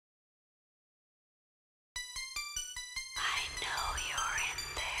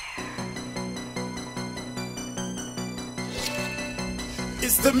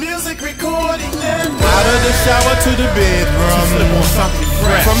It's the music recording network. Out of the shower to the bedroom, slip on something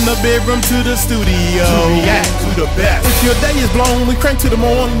fresh. from the bedroom to the studio, To react to the best. If your day is blown, we crank to the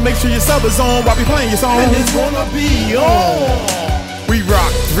morning. Make sure your sub is on while we playing your song. And it's gonna be on. We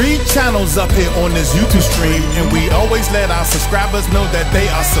rock 3 channels up here on this YouTube stream, and we always let our subscribers know that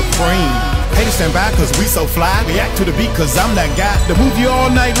they are supreme. Haters stand by cause we so fly. React to the beat cause I'm that guy to move you all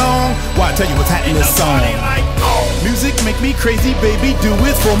night long. Why I tell you what's happening in this song. Music make me crazy, baby, do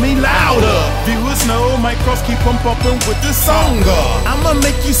it for me louder. Viewers know my cross keep on bumping with this song. I'ma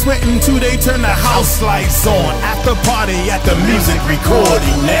make you sweat until they turn the house lights on. After party at the Music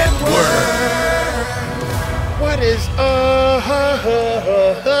Recording Network. What is up,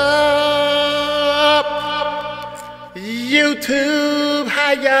 YouTube?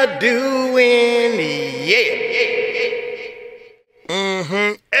 How y'all doing? Yeah.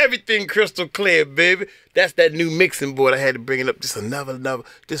 Everything crystal clear, baby. That's that new mixing board. I had to bring it up just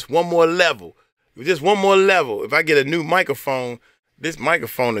just one more level. Just one more level. If I get a new microphone, this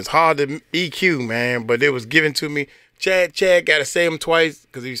microphone is hard to EQ, man, but it was given to me. Chad, gotta say him twice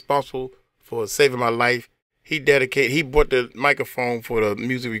because he's responsible for saving my life. He bought the microphone for the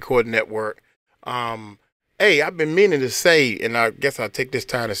Music Recording Network. Hey, I've been meaning to say, and I guess I'll take this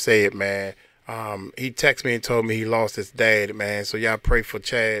time to say it, man. He texted me and told me he lost his dad, man. So y'all pray for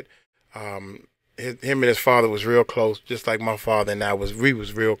Chad. Him and his father was real close, just like my father and we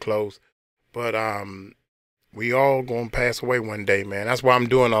was real close. But we all gonna pass away one day, man. That's why I'm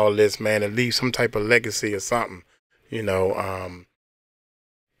doing all this, man, to leave some type of legacy or something. You know,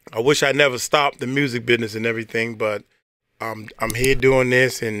 I wish I never stopped the music business and everything, but I'm here doing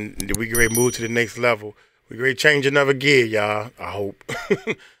this, and we get ready to move to the next level. We get ready to change another gear, y'all. I hope.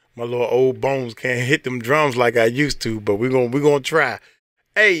 My little old bones can't hit them drums like I used to, but we're gonna try.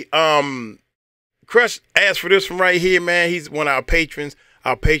 Hey, Crush asked for this one right here, man. He's one of our patrons.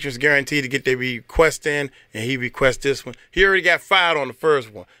 Our patrons guaranteed to get their request in, and he requests this one. He already got fired on the first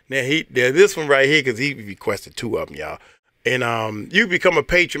one. Now this one right here because he requested 2 of them, y'all. And you become a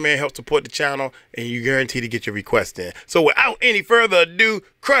patron, man, help support the channel, and you guarantee to get your request in. So without any further ado,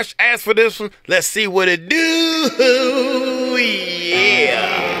 Crush asked for this one. Let's see what it do.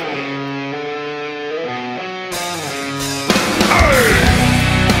 Yeah.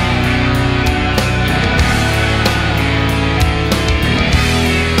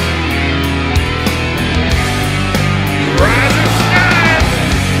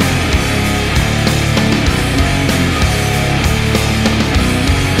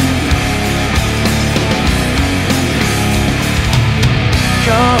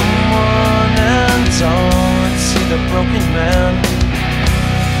 Broken man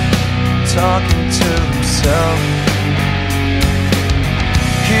talking to himself.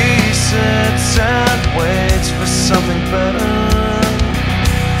 He sits and waits for something better,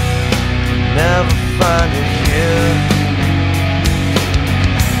 never find it here.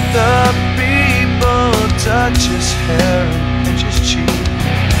 The people touch his hair and pinch his cheek.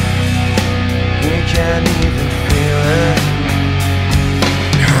 He can't even feel it.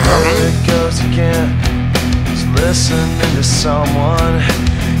 There it goes again. Listening to someone,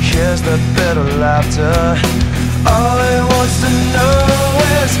 hears the bitter laughter. All he wants to know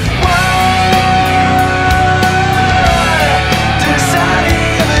is why does that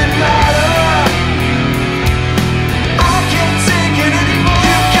even matter? I can't take it anymore.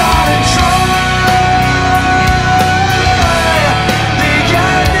 You gotta try. The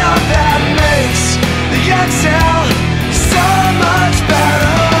end of that makes the exhale so much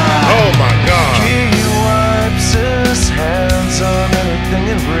better. Oh my God. His hands on anything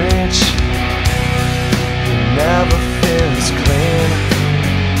in reach. He never feels clean.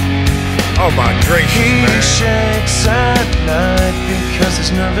 Oh my gracious, he man. shakes at night because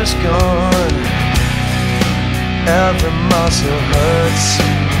his nerve is gone. Every muscle hurts.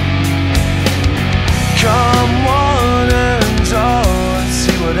 Come one and all, let's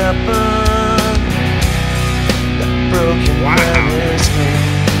see what happened. That broken man is me.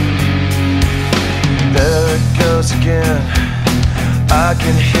 There it goes again. I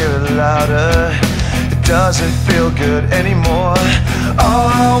can hear it louder. It doesn't feel good anymore. All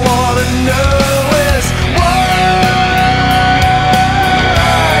I wanna know is why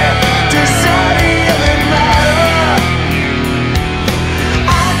does that even matter? I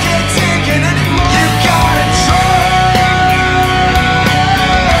can't take it anymore. You gotta try.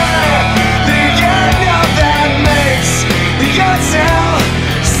 The end of that makes the exhale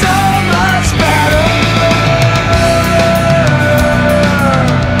so much better.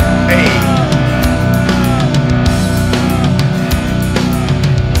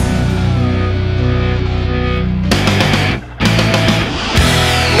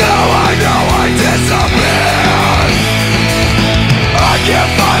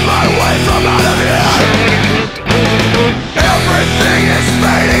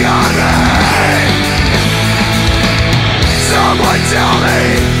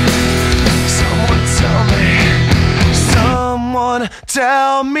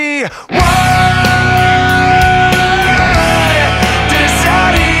 tell me why does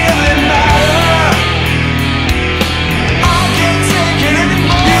any of it matter? I can't take it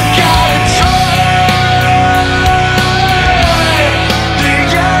anymore. You gotta try. The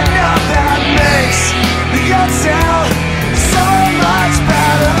end of that makes the exhale so much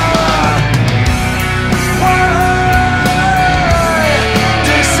better.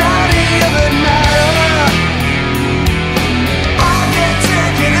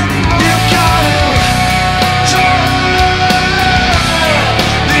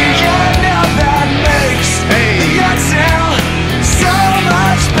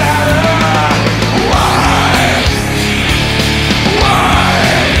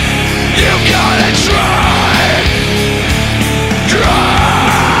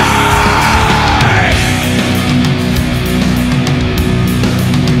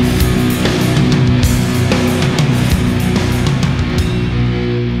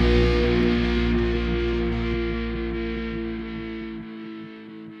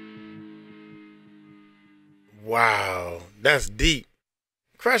 Wow, that's deep.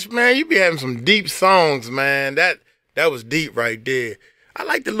 Crush, man, you be having some deep songs, man. That was deep right there. I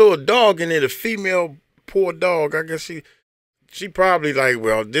like the little dog in there, the female poor dog. I guess she probably like,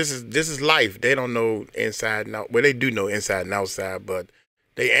 well, this is life. They don't know inside and out. Well, they do know inside and outside, but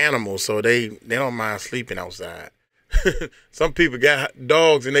they animals, so they don't mind sleeping outside. Some people got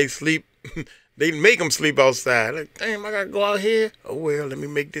dogs and they sleep. They make them sleep outside. Like, damn, I gotta go out here. Oh well, let me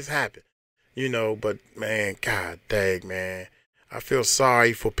make this happen. You know, but man, god dang, man. I feel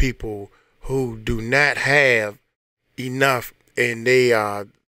sorry for people who do not have enough and they are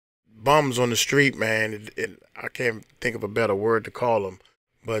bums on the street, man. I can't think of a better word to call them,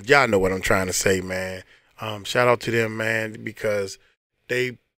 but y'all know what I'm trying to say, man. Shout out to them, man, because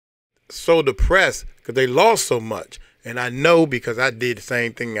they so depressed because they lost so much. And I know because I did the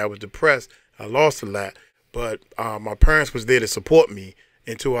same thing. I was depressed. I lost a lot, but my parents was there to support me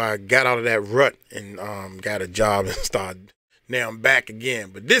until I got out of that rut and got a job and started. Now I'm back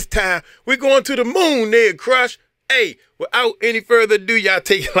again. But this time, we're going to the moon there, Crush. Hey, without any further ado, y'all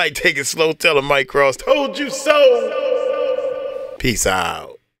take it slow. Tell the mic cross. Told you so. Peace out.